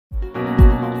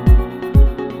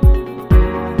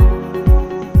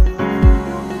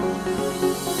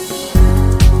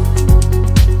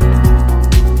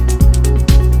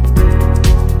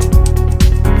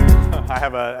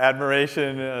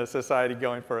admiration society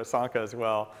going for Asanka as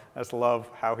well. I just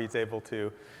love how he's able to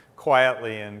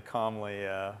quietly and calmly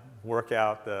work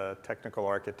out the technical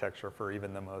architecture for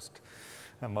even the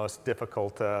most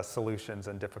difficult solutions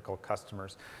and difficult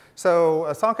customers. So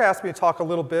Asanka asked me to talk a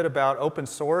little bit about open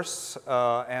source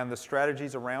and the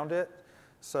strategies around it.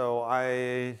 So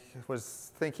I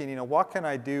was thinking, what can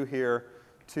I do here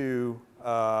to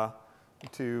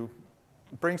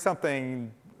bring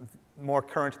something more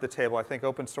current to the table? I think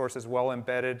open source is well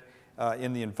embedded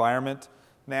in the environment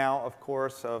now, of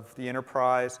course, of the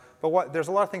enterprise. But there's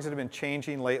a lot of things that have been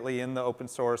changing lately in the open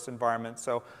source environment.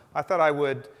 So I thought I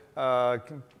would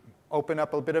open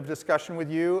up a bit of discussion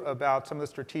with you about some of the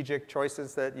strategic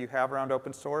choices that you have around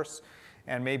open source,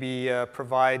 and maybe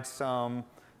provide some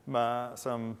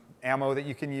ammo that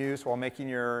you can use while making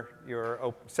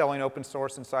selling open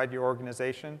source inside your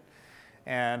organization.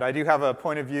 And I do have a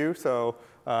point of view, so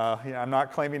I'm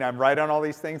not claiming I'm right on all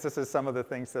these things. This is some of the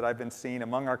things that I've been seeing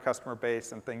among our customer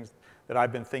base and things that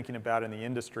I've been thinking about in the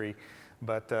industry.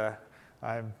 But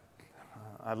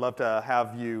I'd love to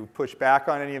have you push back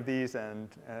on any of these, and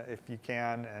if you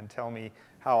can, and tell me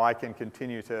how I can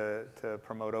continue to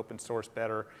promote open source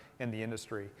better in the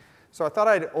industry. So I thought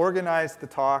I'd organize the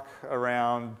talk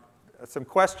around some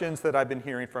questions that I've been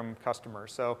hearing from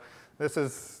customers. So this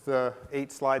is the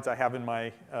 8 slides I have in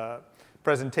my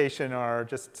presentation, are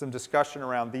just some discussion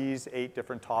around these 8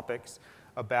 different topics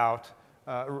about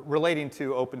relating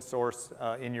to open source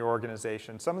in your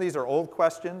organization. Some of these are old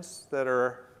questions that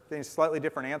are getting slightly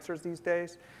different answers these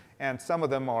days, and some of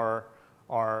them are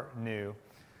new.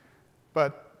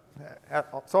 But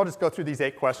so I'll just go through these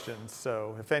 8 questions.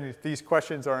 So if any of these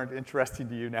questions aren't interesting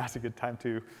to you, now's a good time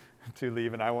to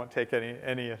leave, and I won't take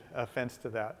any offense to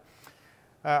that.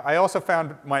 I also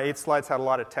found my 8 slides had a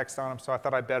lot of text on them, so I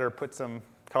thought I'd better put some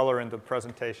color into the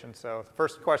presentation. So the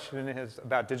first question is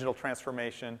about digital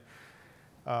transformation.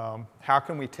 How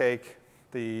can we take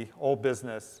the old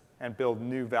business and build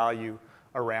new value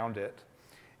around it?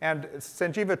 And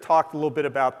Sanjeeva talked a little bit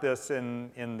about this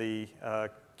in the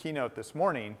keynote this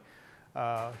morning.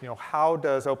 How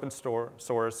does open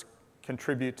source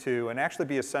contribute to and actually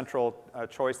be a central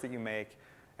choice that you make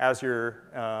as you're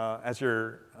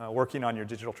working on your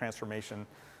digital transformation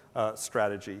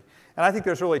strategy? And I think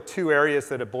there's really 2 areas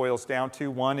that it boils down to.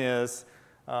 One is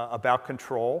about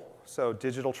control. So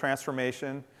digital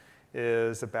transformation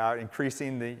is about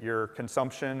increasing your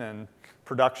consumption and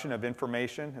production of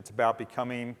information. It's about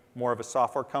becoming more of a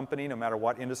software company, no matter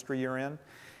what industry you're in.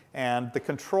 And the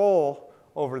control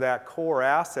over that core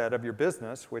asset of your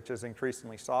business, which is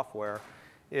increasingly software,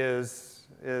 is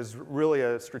really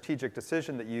a strategic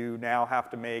decision that you now have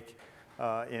to make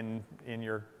in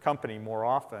your company more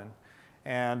often.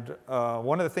 And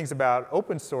one of the things about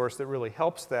open source that really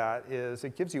helps that is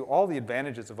it gives you all the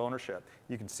advantages of ownership.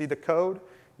 You can see the code,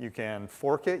 you can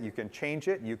fork it, you can change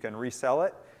it, you can resell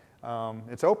it.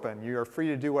 It's open. You are free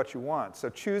to do what you want. So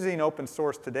choosing open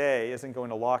source today isn't going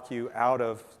to lock you out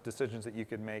of decisions that you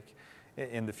could make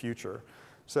in the future.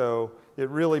 So it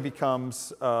really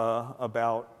becomes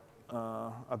about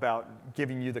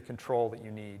giving you the control that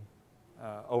you need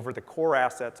over the core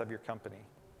assets of your company.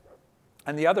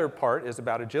 And the other part is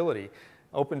about agility.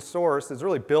 Open source is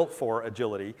really built for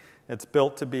agility. It's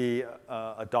built to be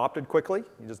adopted quickly.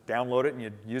 You just download it and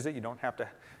you use it. You don't have to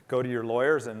go to your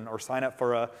lawyers or sign up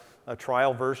for a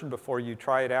trial version before you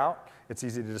try it out. It's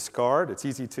easy to discard. It's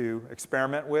easy to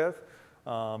experiment with.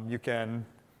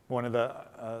 One of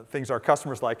the things our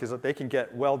customers like is that they can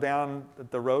get well down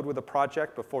the road with a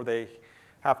project before they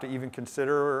have to even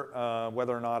consider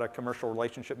whether or not a commercial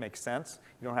relationship makes sense.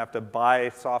 You don't have to buy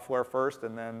software first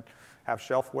and then have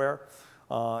shelfware.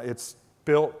 It's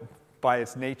built by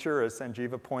its nature, as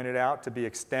Sanjeeva pointed out, to be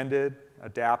extended,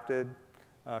 adapted,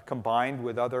 combined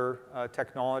with other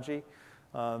technology.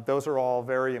 Those are all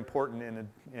very important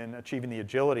in achieving the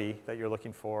agility that you're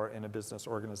looking for in a business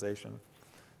organization.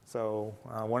 So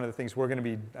one of the things we're going to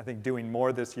be, I think, doing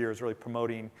more this year is really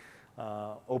promoting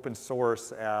open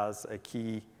source as a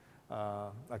key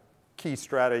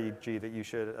strategy that you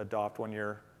should adopt when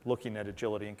you're looking at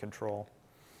agility and control.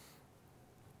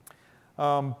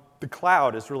 The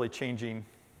cloud is really changing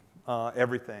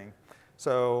everything.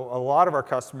 So a lot of our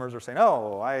customers are saying,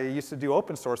 oh, I used to do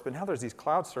open source, but now there's these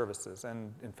cloud services.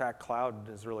 And in fact, cloud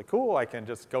is really cool. I can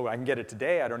just go, I can get it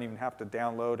today. I don't even have to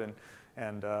download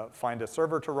and find a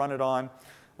server to run it on,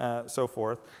 so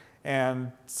forth.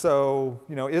 And so,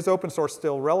 is open source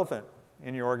still relevant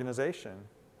in your organization?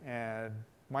 And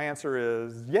my answer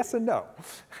is yes and no.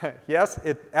 Yes,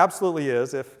 it absolutely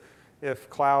is. If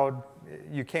cloud,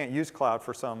 you can't use cloud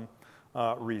for some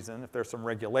reason, if there's some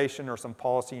regulation or some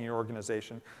policy in your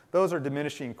organization, those are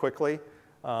diminishing quickly.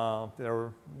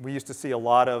 We used to see a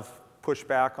lot of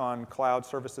pushback on cloud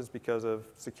services because of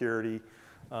security,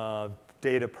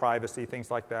 data privacy,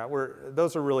 things like that.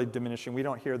 Those are really diminishing. We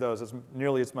don't hear those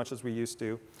nearly as much as we used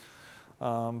to.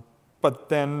 But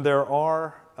then there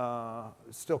are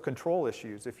still control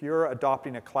issues. If you're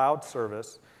adopting a cloud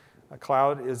service, a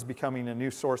cloud is becoming a new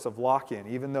source of lock-in,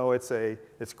 even though it's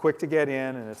quick to get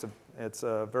in and it's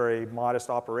a very modest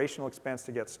operational expense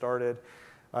to get started.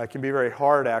 It can be very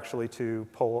hard, actually, to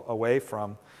pull away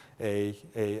from a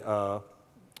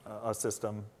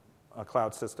system, a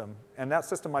cloud system. And that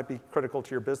system might be critical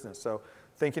to your business. So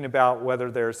thinking about whether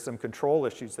there's some control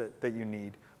issues that you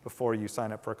need before you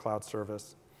sign up for a cloud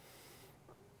service.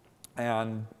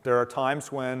 And there are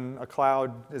times when a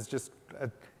cloud is just,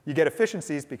 you get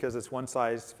efficiencies because it's one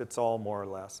size fits all, more or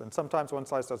less. And sometimes one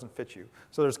size doesn't fit you.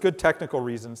 So there's good technical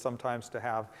reasons sometimes to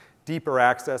have deeper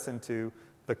access into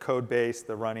the code base,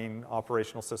 the running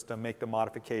operational system, make the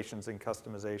modifications and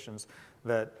customizations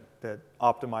that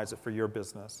optimize it for your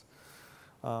business.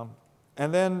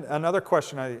 And then another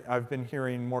question I've been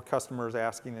hearing more customers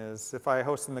asking is, if I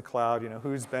host in the cloud,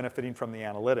 who's benefiting from the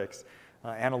analytics?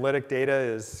 Analytic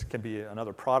data can be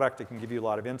another product. It can give you a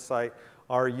lot of insight.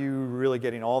 Are you really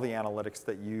getting all the analytics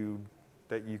that you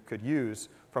could use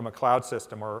from a cloud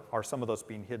system, or are some of those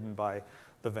being hidden by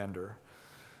the vendor?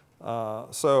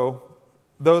 So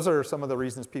those are some of the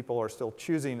reasons people are still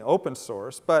choosing open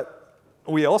source. But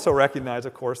we also recognize,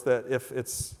 of course, that if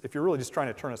you're really just trying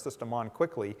to turn a system on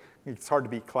quickly, it's hard to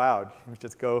beat cloud. You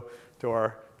just go to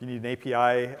if you need an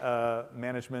API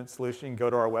management solution, you can go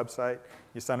to our website,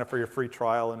 you sign up for your free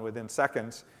trial, and within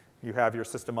seconds, you have your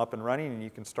system up and running, and you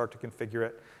can start to configure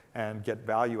it and get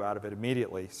value out of it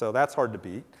immediately. So that's hard to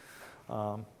beat.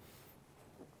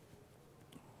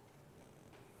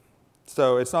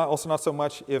 So it's also not so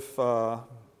much if I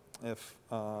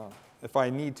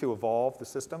need to evolve the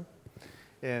system.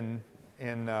 If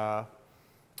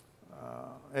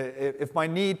my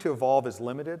need to evolve is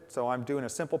limited, so I'm doing a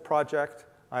simple project,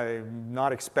 I'm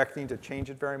not expecting to change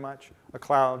it very much, a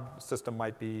cloud system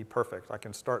might be perfect. I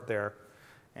can start there,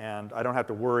 and I don't have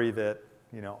to worry that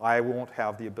I won't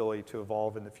have the ability to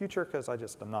evolve in the future because I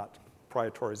just am not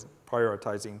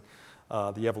prioritizing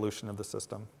the evolution of the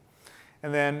system.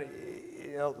 And then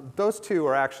those two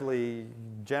are actually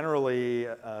generally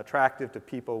attractive to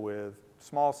people with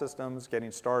small systems,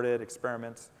 getting started,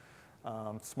 experiments,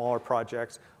 smaller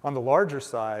projects. On the larger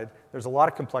side, there's a lot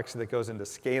of complexity that goes into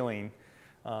scaling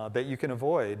that you can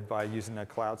avoid by using a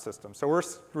cloud system. So we're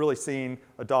really seeing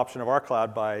adoption of our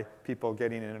cloud by people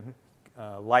getting in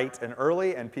light and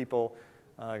early, and people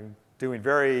doing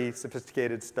very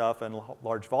sophisticated stuff and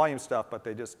large volume stuff, but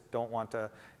they just don't want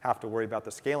to have to worry about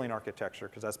the scaling architecture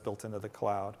because that's built into the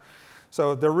cloud.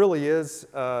 So there really is,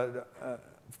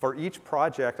 for each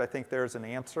project, I think there's an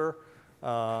answer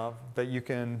that you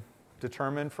can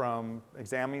determine from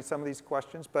examining some of these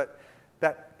questions, but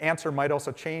that answer might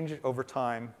also change over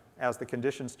time as the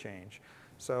conditions change.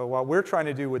 So what we're trying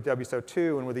to do with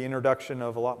WSO2 and with the introduction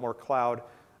of a lot more cloud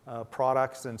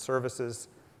products and services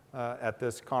at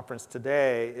this conference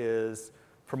today is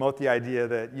promote the idea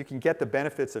that you can get the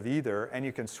benefits of either and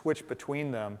you can switch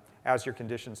between them as your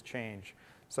conditions change.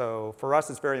 So for us,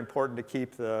 it's very important to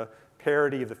keep the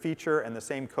parity of the feature and the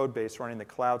same code base running the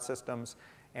cloud systems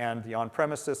and the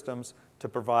on-premise systems to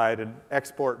provide an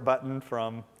export button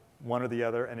from one or the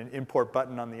other and an import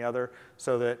button on the other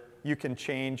so that you can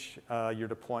change your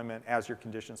deployment as your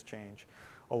conditions change.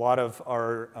 A lot of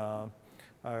our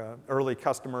early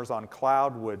customers on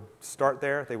cloud would start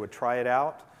there. They would try it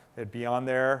out. They'd be on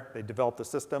there. They'd develop the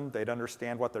system. They'd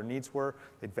understand what their needs were.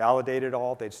 They'd validate it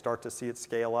all. They'd start to see it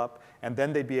scale up. And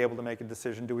then they'd be able to make a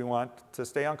decision. Do we want to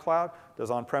stay on cloud?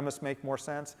 Does on-premise make more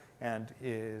sense? And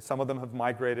some of them have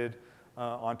migrated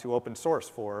onto open source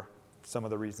for some of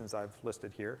the reasons I've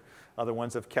listed here. Other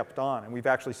ones have kept on. And we've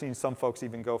actually seen some folks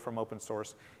even go from open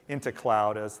source into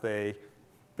cloud as they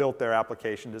built their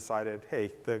application, decided,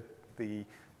 hey, the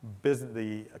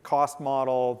cost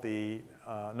model, the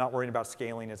not worrying about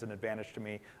scaling is an advantage to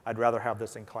me. I'd rather have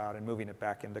this in cloud and moving it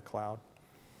back into cloud.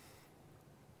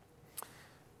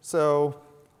 So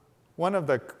one of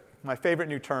my favorite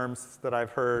new terms that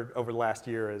I've heard over the last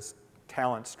year is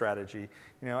talent strategy.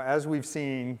 As we've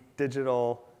seen,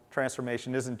 digital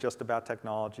transformation isn't just about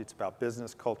technology, it's about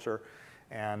business culture.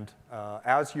 And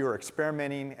as you're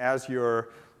experimenting, as you're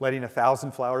letting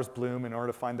 1,000 flowers bloom in order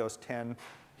to find those 10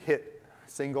 hit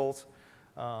singles,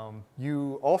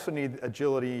 you also need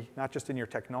agility, not just in your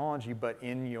technology, but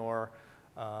in your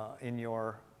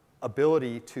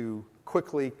ability to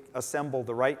quickly assemble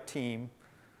the right team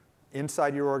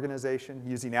inside your organization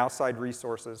using outside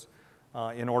resources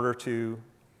in order to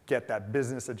get that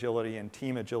business agility and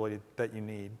team agility that you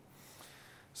need.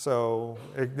 So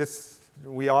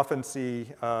we often see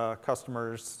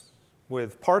customers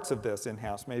with parts of this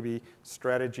in-house, maybe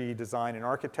strategy, design, and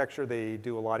architecture. They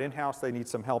do a lot in-house. They need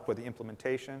some help with the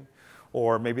implementation.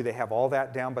 Or maybe they have all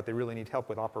that down, but they really need help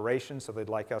with operations, so they'd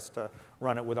like us to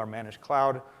run it with our managed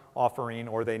cloud offering,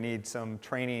 or they need some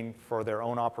training for their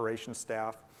own operations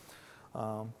staff.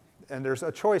 And there's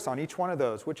a choice on each one of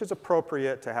those, which is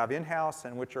appropriate to have in-house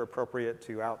and which are appropriate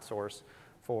to outsource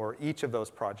for each of those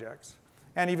projects,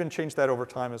 and even change that over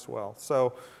time as well.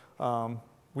 So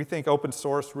we think open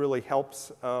source really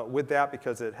helps with that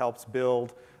because it helps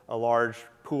build a large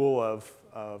pool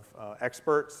of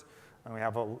experts. And we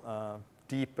have a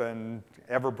deep and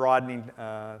ever-broadening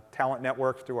talent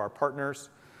network through our partners.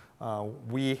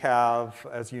 We have,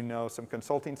 as you know, some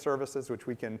consulting services, which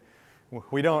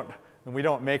we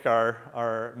don't make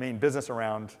our main business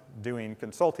around doing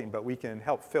consulting, but we can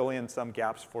help fill in some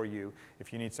gaps for you.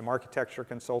 If you need some architecture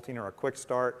consulting or a quick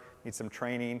start, need some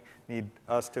training, need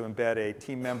us to embed a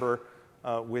team member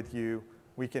with you,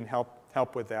 we can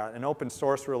help with that. And open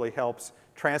source really helps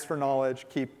transfer knowledge,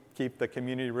 keep the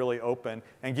community really open,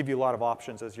 and give you a lot of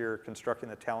options as you're constructing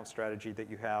the talent strategy that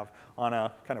you have on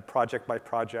a kind of project by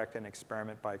project and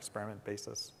experiment by experiment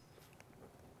basis.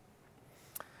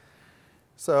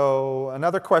 So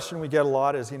another question we get a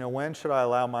lot is, when should I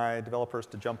allow my developers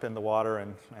to jump in the water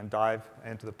and dive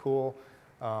into the pool?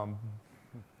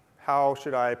 How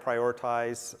should I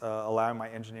prioritize allowing my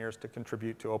engineers to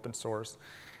contribute to open source?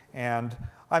 And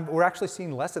we're actually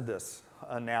seeing less of this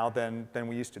now than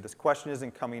we used to. This question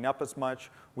isn't coming up as much.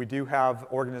 We do have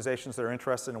organizations that are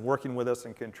interested in working with us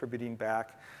and contributing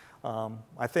back.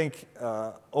 I think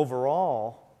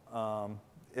overall,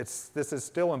 this is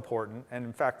still important, and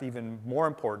in fact, even more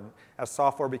important as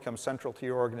software becomes central to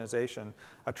your organization.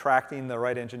 Attracting the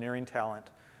right engineering talent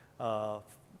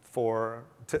for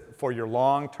your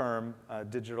long-term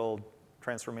digital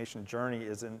transformation journey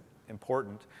is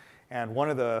important. And one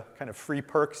of the kind of free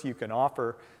perks you can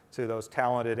offer to those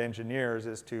talented engineers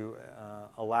is to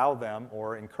allow them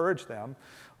or encourage them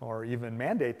or even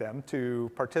mandate them to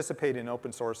participate in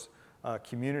open source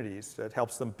communities. That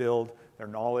helps them build their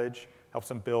knowledge, helps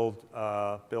them build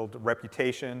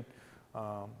reputation.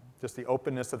 Just the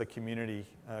openness of the community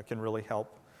can really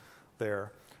help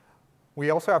there. We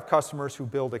also have customers who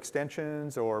build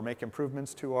extensions or make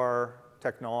improvements to our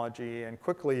technology and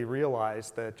quickly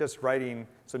realize that just writing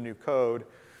some new code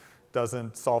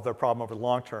doesn't solve their problem over the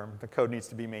long term. The code needs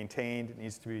to be maintained, it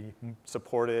needs to be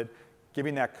supported.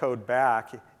 Giving that code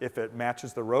back, if it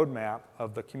matches the roadmap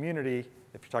of the community,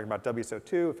 if you're talking about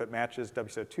WSO2, if it matches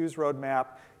WSO2's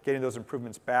roadmap, getting those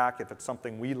improvements back, if it's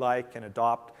something we like, can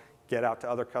adopt, get out to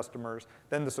other customers,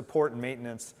 then the support and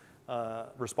maintenance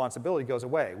responsibility goes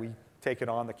away. We take it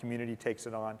on, the community takes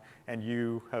it on, and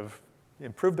you have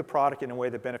improved the product in a way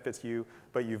that benefits you,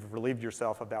 but you've relieved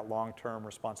yourself of that long-term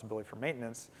responsibility for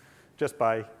maintenance just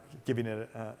by giving it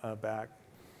back.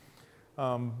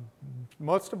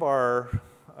 Most of our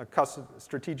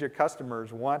strategic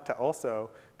customers want to also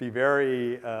be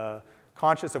very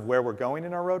conscious of where we're going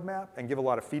in our roadmap and give a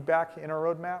lot of feedback in our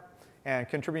roadmap. And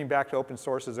contributing back to open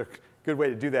source is a good way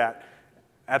to do that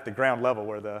at the ground level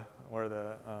where the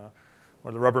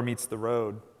rubber meets the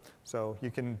road. So you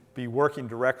can be working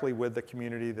directly with the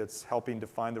community that's helping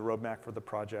define the roadmap for the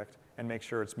project and make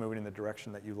sure it's moving in the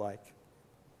direction that you like.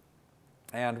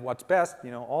 And what's best,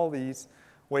 all these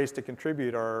ways to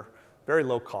contribute are very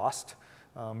low cost.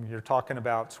 You're talking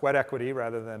about sweat equity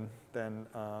rather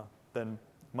than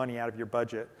money out of your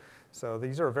budget. So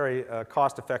these are a very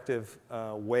cost-effective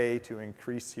way to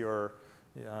increase to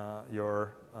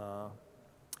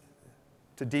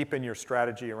deepen your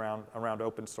strategy around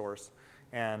open source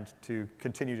and to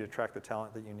continue to attract the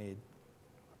talent that you need.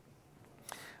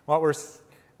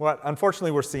 What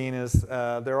unfortunately we're seeing is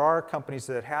there are companies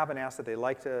that have an asset they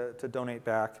like to donate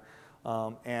back,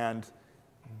 and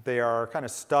they are kind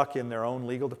of stuck in their own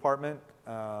legal department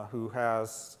who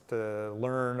has to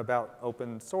learn about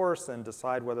open source and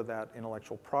decide whether that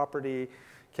intellectual property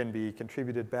can be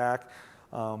contributed back.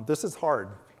 This is hard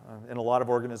in a lot of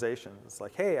organizations. It's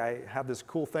like, hey, I have this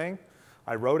cool thing.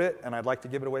 I wrote it, and I'd like to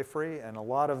give it away free. And a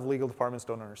lot of legal departments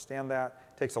don't understand that.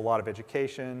 It takes a lot of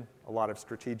education, a lot of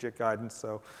strategic guidance.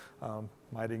 So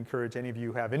I'd encourage any of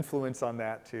you who have influence on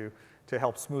that to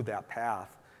help smooth that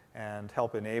path and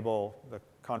help enable the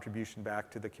contribution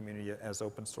back to the community as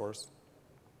open source.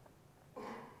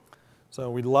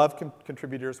 So we love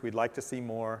contributors. We'd like to see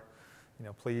more.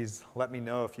 please let me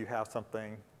know if you have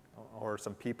something or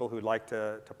some people who'd like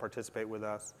to participate with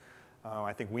us.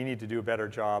 I think we need to do a better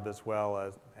job as well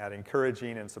as at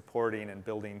encouraging and supporting and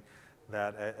building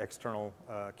that external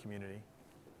community.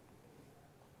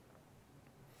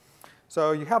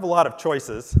 So you have a lot of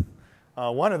choices.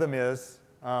 One of them is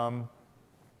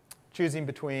choosing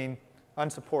between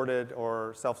unsupported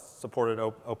or self-supported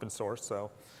open source.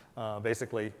 So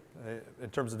basically, in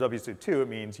terms of WSO2, it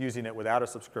means using it without a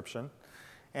subscription.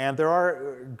 And there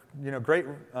are great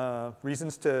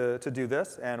reasons to do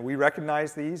this, and we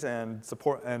recognize these and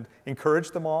support and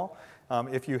encourage them all.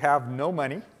 If you have no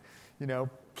money,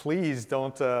 please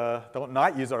don't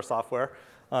not use our software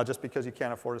just because you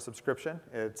can't afford a subscription.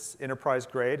 It's enterprise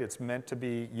grade. It's meant to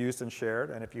be used and shared.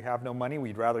 And if you have no money,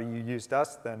 we'd rather you used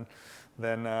us than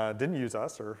didn't use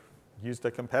us or used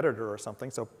a competitor or something.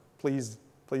 So please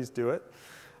do it.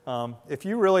 If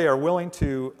you really are willing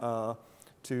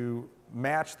to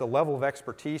match the level of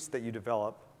expertise that you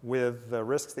develop with the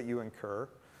risks that you incur,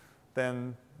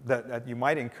 then that you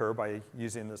might incur by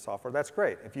using the software, that's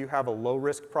great. If you have a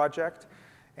low-risk project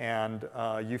and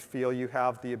you feel you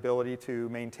have the ability to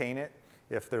maintain it,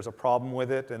 if there's a problem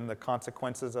with it and the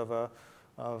consequences of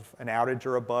an outage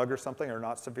or a bug or something are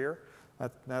not severe,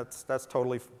 that's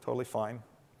totally fine.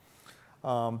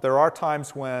 There are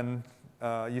times when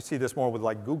you see this more with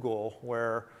like Google,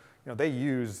 where they they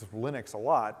Linux a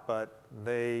lot, but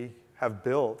they have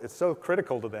built, it's so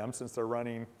critical to them since they're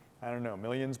running, I don't know,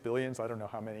 millions, billions, I don't know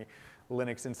how many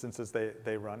Linux instances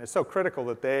they run. It's so critical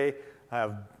that they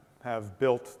have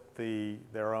built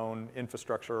their own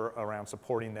infrastructure around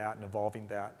supporting that and evolving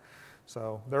that.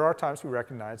 So there are times we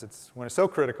recognize when it's so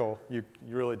critical, you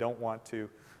really don't want to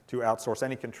outsource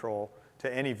any control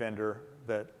to any vendor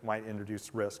that might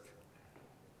introduce risk.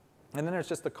 And then there's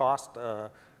just the cost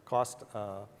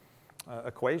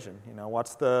equation.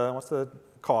 What's the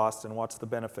cost and what's the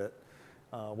benefit?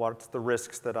 What's the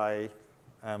risks that I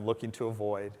am looking to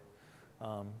avoid,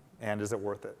 and is it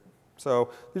worth it?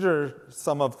 So these are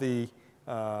some of the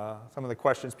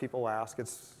questions people ask.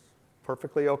 It's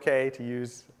perfectly okay to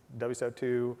use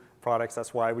WSO2 products.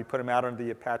 That's why we put them out under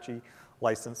the Apache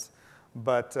license.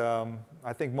 But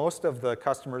I think most of the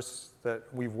customers that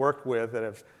we've worked with that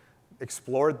have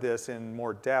explored this in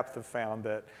more depth have found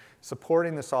that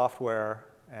supporting the software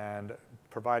and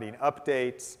providing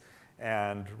updates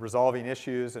and resolving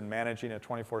issues and managing a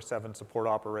 24/7 support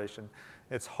operation,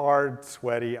 it's hard,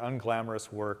 sweaty,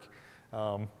 unglamorous work.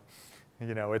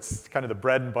 It's kind of the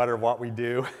bread and butter of what we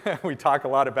do. We talk a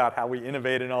lot about how we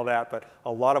innovate and all that, but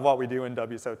a lot of what we do in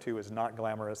WSO2 is not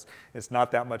glamorous. It's not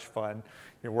that much fun.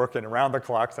 You're working around the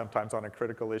clock sometimes on a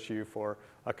critical issue for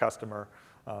a customer.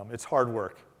 It's hard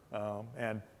work.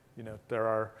 And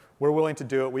we're willing to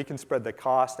do it. We can spread the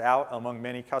cost out among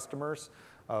many customers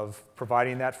of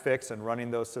providing that fix and running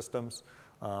those systems.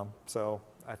 So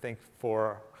I think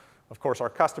of course, our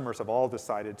customers have all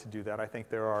decided to do that. I think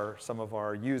there are some of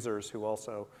our users who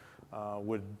also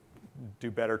would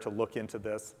do better to look into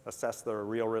this, assess the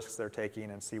real risks they're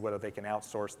taking, and see whether they can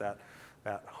outsource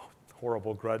that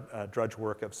horrible drudge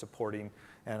work of supporting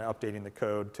and updating the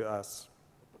code to us.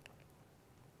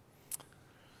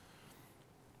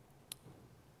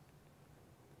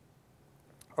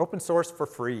 Open source for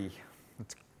free.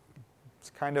 It's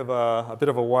kind of a bit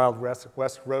of a Wild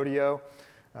West rodeo.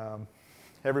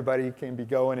 Everybody can be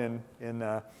going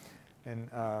in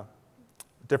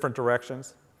different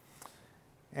directions.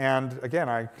 And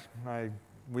again,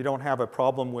 we don't have a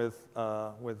problem with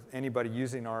anybody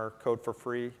using our code for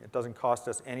free. It doesn't cost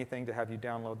us anything to have you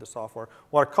download the software.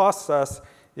 What it costs us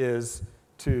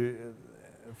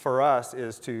for us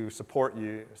is to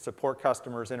support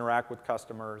customers, interact with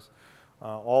customers.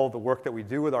 All the work that we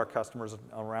do with our customers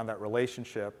around that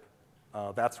relationship,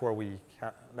 that's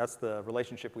the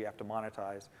relationship we have to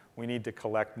monetize. We need to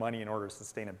collect money in order to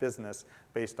sustain a business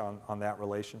based on that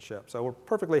relationship. So we're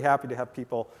perfectly happy to have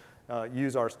people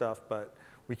use our stuff, but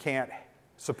we can't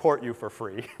support you for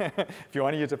free. If you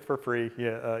want to use it for free,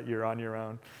 you're on your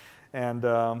own. And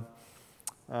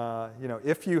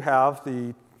if you have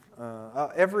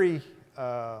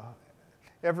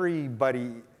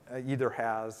everybody either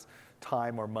has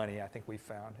time or money, I think we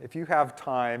found. If you have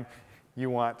time, you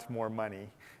want more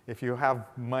money. If you have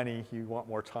money, you want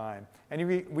more time.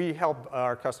 And we help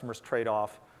our customers trade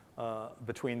off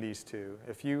between these two.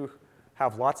 If you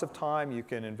have lots of time, you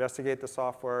can investigate the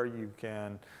software. You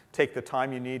can take the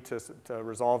time you need to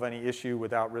resolve any issue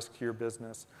without risk to your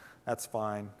business. That's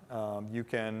fine. You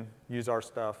can use our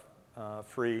stuff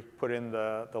free, put in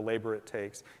the labor it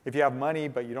takes. If you have money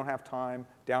but you don't have time,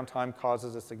 downtime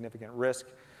causes a significant risk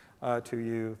to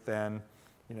you, then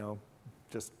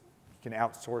just can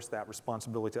outsource that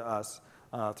responsibility to us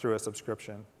through a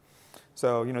subscription.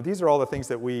 So these are all the things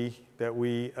that we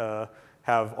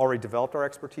have already developed our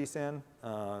expertise in,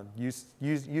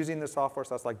 using the software.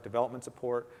 So that's like development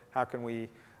support. How can we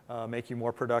make you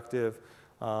more productive?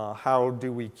 How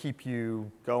do we keep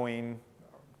you going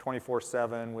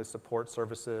 24/7 with support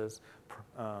services,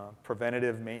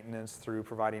 preventative maintenance through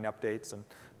providing updates and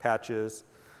patches,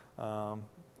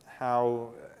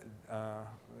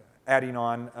 adding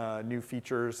on new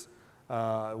features.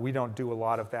 We don't do a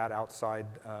lot of that outside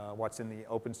what's in the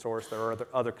open source. There are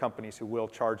other companies who will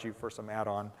charge you for some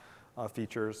add-on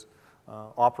features.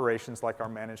 Operations like our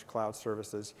managed cloud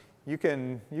services. You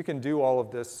can do all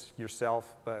of this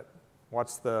yourself, but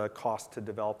what's the cost to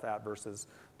develop that versus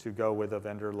to go with a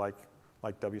vendor like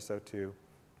WSO2?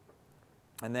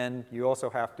 And then you also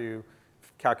have to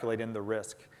calculate in the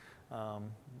risk. A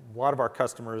lot of our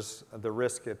customers, the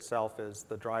risk itself is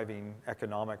the driving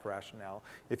economic rationale.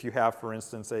 If you have, for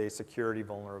instance, a security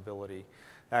vulnerability,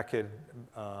 that could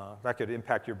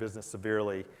impact your business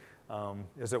severely.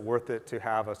 Is it worth it to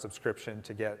have a subscription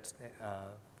to get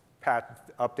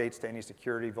updates to any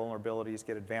security vulnerabilities,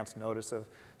 get advance notice of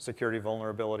security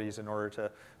vulnerabilities in order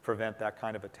to prevent that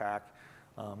kind of attack?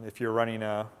 If you're running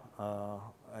a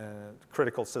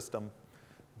critical system,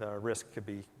 the risk could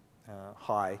be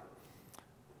high,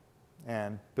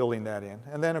 and building that in.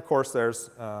 And then, of course,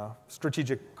 there's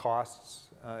strategic costs.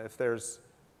 If there's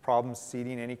problems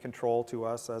ceding any control to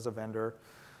us as a vendor,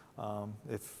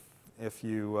 if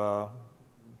you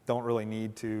don't really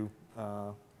need to,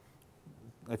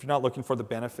 if you're not looking for the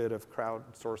benefit of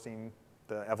crowdsourcing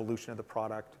the evolution of the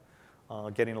product,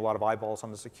 getting a lot of eyeballs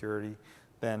on the security,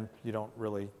 then you don't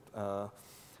really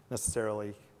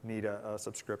necessarily need a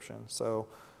subscription. So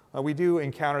we do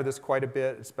encounter this quite a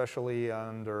bit, especially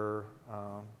under,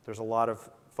 there's a lot of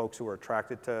folks who are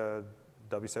attracted to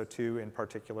WSO2 in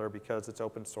particular because it's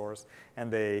open source,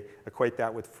 and they equate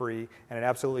that with free, and it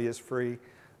absolutely is free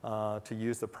to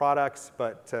use the products,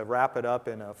 but to wrap it up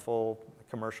in a full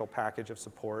commercial package of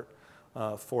support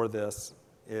for this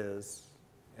is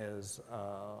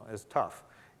tough,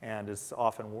 and is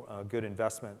often a good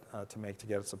investment to make to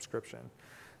get a subscription.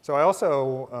 So I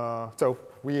also,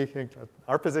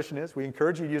 our position is we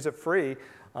encourage you to use it free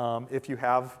if you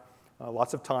have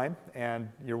lots of time and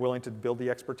you're willing to build the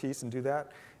expertise and do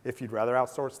that. If you'd rather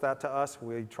outsource that to us,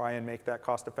 we try and make that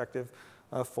cost effective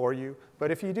for you.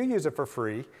 But if you do use it for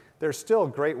free, there's still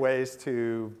great ways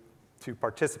to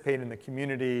participate in the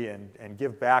community and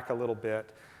give back a little bit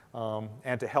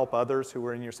and to help others who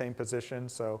are in your same position.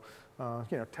 So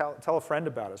tell a friend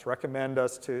about us. Recommend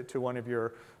us to one of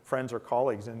your friends or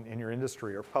colleagues in your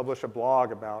industry, or publish a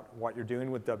blog about what you're doing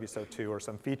with WSO2 or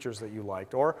some features that you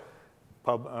liked, or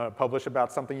publish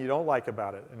about something you don't like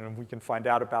about it. And we can find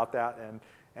out about that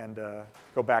and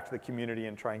go back to the community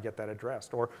and try and get that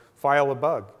addressed. Or file a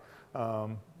bug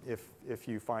if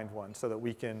you find one so that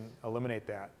we can eliminate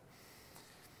that.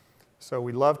 So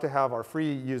we love to have our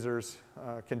free users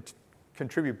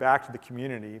contribute back to the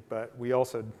community, but we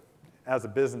also, as a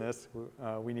business,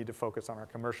 we need to focus on our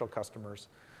commercial customers.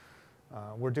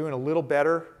 We're doing a little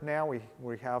better now.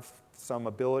 We have some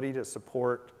ability to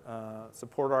support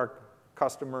our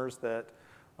customers that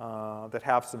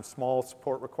have some small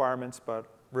support requirements, but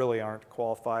really aren't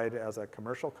qualified as a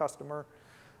commercial customer.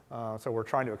 So we're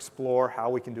trying to explore how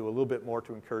we can do a little bit more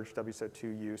to encourage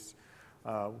WSO2 use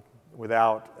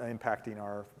without impacting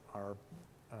our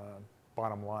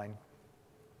bottom line.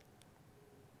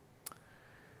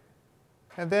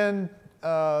 And then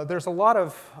there's a lot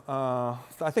of,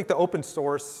 I think the open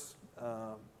source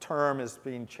term is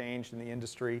being changed in the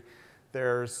industry.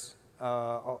 There's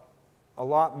a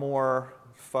lot more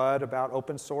FUD about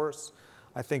open source.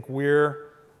 I think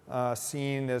we're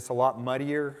seeing this a lot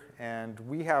muddier, and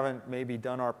we haven't maybe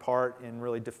done our part in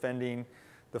really defending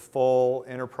the full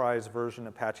enterprise version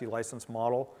Apache license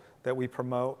model that we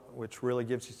promote, which really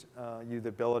gives you the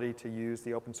ability to use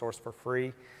the open source for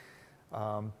free.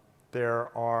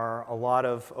 There are a lot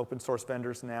of open source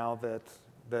vendors now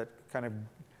that kind of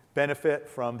benefit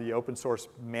from the open source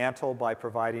mantle by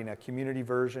providing a community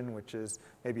version, which is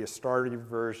maybe a starter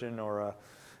version or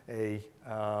a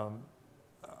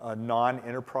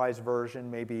non-enterprise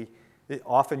version. Maybe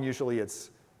usually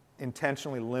it's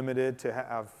intentionally limited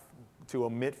to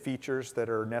omit features that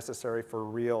are necessary for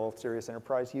real serious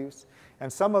enterprise use.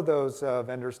 And some of those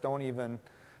vendors don't even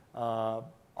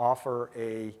offer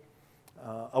a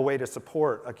way to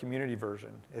support a community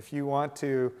version. If you want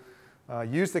to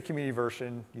use the community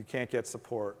version, you can't get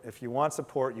support. If you want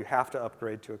support, you have to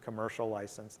upgrade to a commercial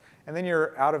license. And then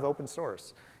you're out of open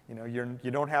source.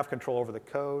 You don't have control over the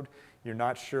code. You're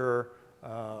not sure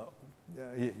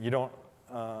you don't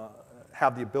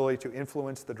have the ability to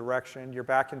influence the direction. You're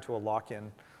back into a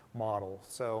lock-in model.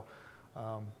 So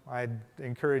I'd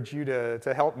encourage you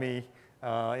to help me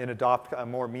and adopt a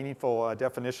more meaningful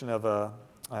definition of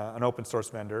an open source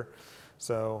vendor.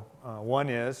 So one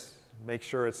is make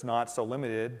sure it's not so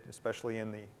limited, especially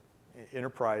in the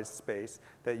enterprise space,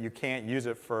 that you can't use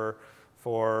it for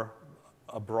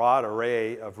a broad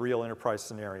array of real enterprise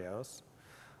scenarios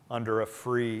under a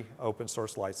free open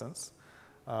source license.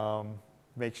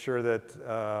 Make sure that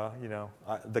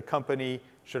the company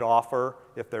should offer,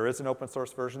 if there is an open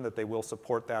source version, that they will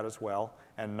support that as well,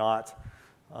 and not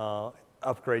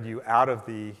upgrade you out of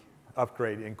the,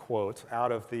 upgrade in quotes,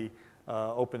 out of the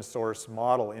open source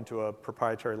model into a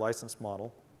proprietary license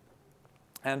model.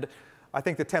 And I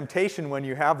think the temptation when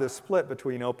you have this split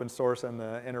between open source and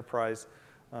the enterprise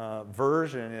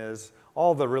version is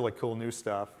all the really cool new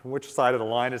stuff. Which side of the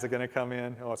line is it going to come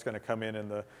in? Oh, it's going to come in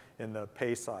the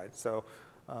pay side. So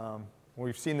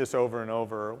we've seen this over and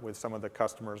over with some of the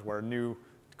customers where new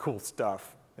cool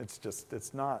stuff,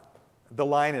 it's not, the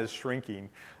line is shrinking.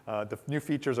 The new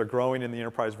features are growing in the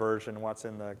enterprise version. What's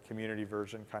in the community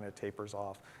version kind of tapers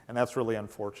off. And that's really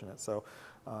unfortunate. So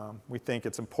we think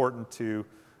it's important to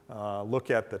look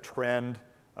at the trend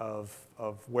of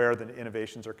where the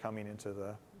innovations are coming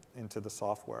into the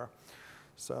software.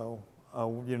 So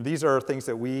these are things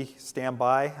that we stand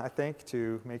by, I think,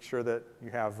 to make sure that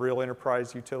you have real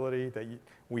enterprise utility, that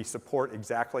we support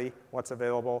exactly what's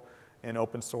available in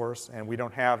open source, and we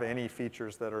don't have any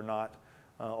features that are not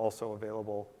also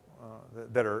available,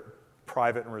 that are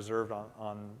private and reserved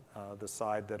on the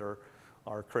side that are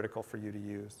critical for you to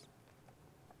use.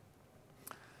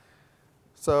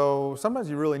 So sometimes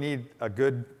you really need a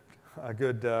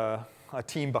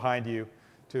team behind you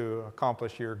to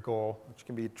accomplish your goal, which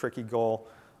can be a tricky goal.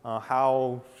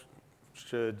 How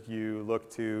should you look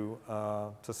to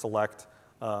select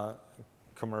a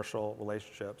commercial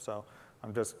relationship? So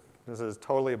this is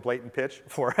totally a blatant pitch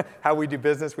for how we do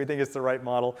business. We think it's the right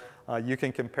model. You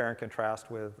can compare and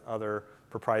contrast with other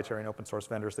proprietary and open source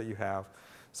vendors that you have.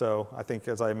 So I think,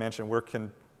 as I mentioned, we're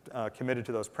committed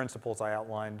to those principles I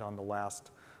outlined on the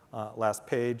last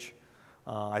page.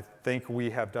 I think we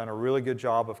have done a really good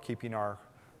job of keeping our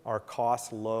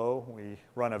costs low. We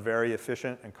run a very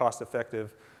efficient and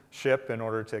cost-effective ship in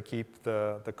order to keep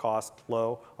the cost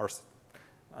low. Our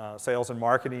sales and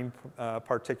marketing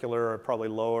particular are probably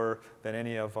lower than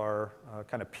any of our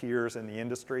kind of peers in the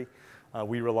industry.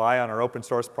 We rely on our open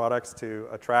source products to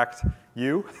attract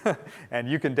you, and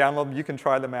you can download them, you can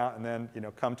try them out, and then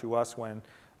come to us when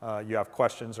you have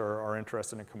questions or are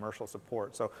interested in commercial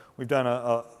support. So we've done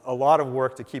a lot of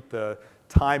work to keep the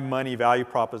time, money, value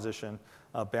proposition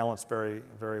balanced very,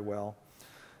 very well.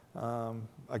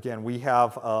 Again, we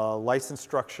have a license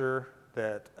structure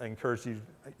that encourages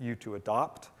you to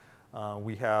adopt.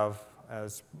 We have,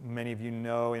 as many of you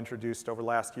know, introduced over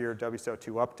last year WSO2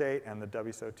 Update and the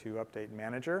WSO2 Update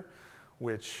Manager,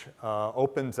 which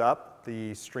opens up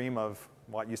the stream of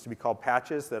what used to be called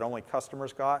patches that only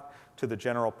customers got to the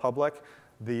general public.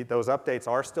 Those updates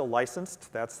are still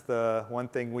licensed. That's the one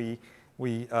thing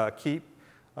we keep.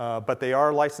 But they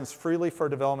are licensed freely for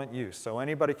development use. So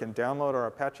anybody can download our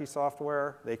Apache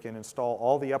software. They can install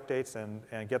all the updates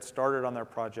and get started on their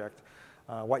project.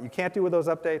 What you can't do with those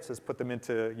updates is put them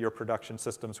into your production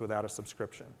systems without a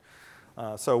subscription.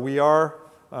 So we are,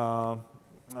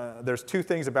 there's two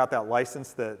things about that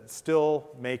license that still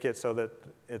make it so that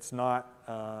it's not,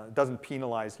 doesn't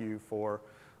penalize you for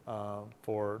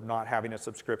not having a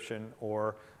subscription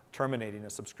or terminating a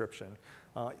subscription.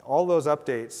 All those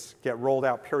updates get rolled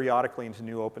out periodically into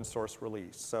new open source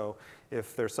release. So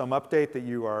if there's some update that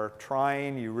you are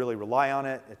trying, you really rely on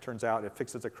it, it turns out it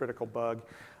fixes a critical bug,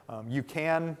 you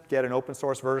can get an open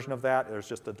source version of that. There's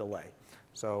just a delay.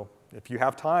 So if you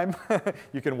have time,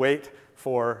 you can wait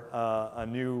for a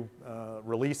new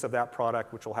release of that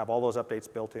product, which will have all those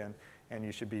updates built in, and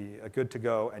you should be good to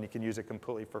go, and you can use it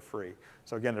completely for free.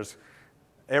 So again, there's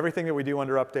everything that we do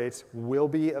under updates will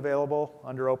be available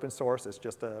under open source. It's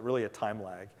just really a time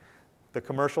lag. The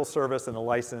commercial service and the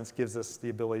license gives us the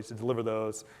ability to deliver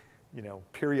those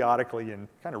periodically in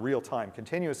kind of real time,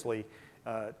 continuously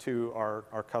to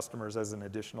our customers as an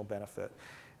additional benefit.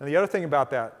 And the other thing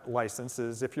about that license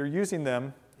is if you're using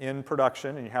them in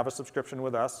production and you have a subscription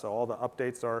with us, so all the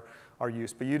updates are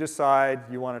used, but you decide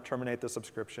you want to terminate the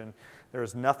subscription, there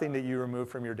is nothing that you remove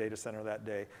from your data center that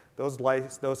day. Those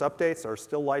updates are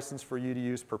still licensed for you to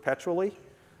use perpetually.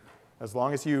 As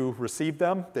long as you receive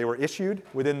them, they were issued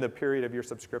within the period of your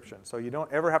subscription. So you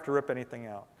don't ever have to rip anything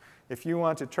out. If you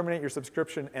want to terminate your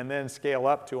subscription and then scale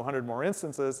up to 100 more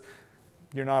instances,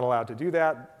 you're not allowed to do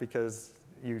that because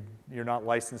you're not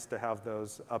licensed to have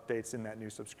those updates in that new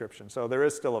subscription. So there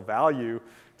is still a value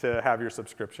to have your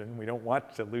subscription. We don't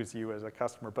want to lose you as a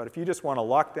customer. But if you just want to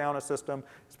lock down a system,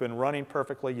 it's been running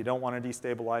perfectly, you don't want to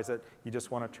destabilize it, you just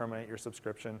want to terminate your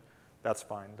subscription, that's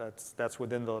fine. That's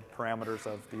within the parameters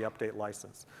of the update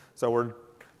license. So we're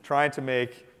trying to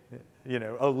make,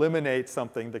 eliminate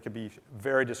something that could be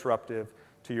very disruptive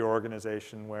to your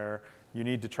organization where you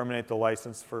need to terminate the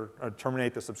license or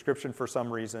terminate the subscription for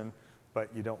some reason, but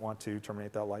you don't want to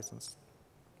terminate that license.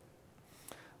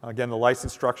 Again, the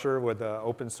license structure with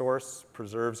open source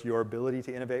preserves your ability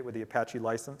to innovate with the Apache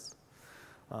license.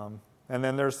 And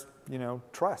then there's,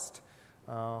 trust.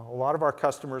 A lot of our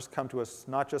customers come to us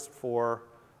not just for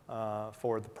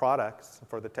the products,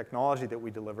 for the technology that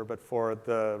we deliver, but for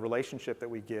the relationship that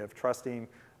we give, trusting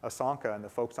Asanka and the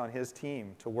folks on his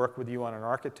team to work with you on an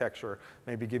architecture,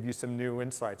 maybe give you some new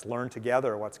insights, learn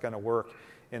together what's going to work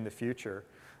in the future.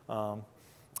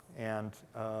 And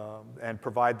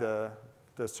provide the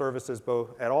services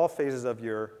both at all phases of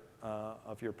your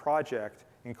project,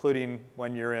 including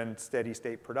when you're in steady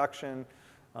state production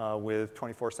with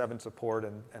 24/7 support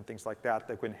and things like that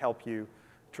can help you.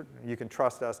 You can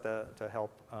trust us to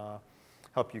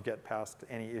help you get past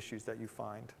any issues that you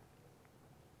find.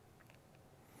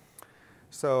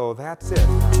 So that's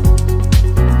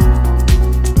it.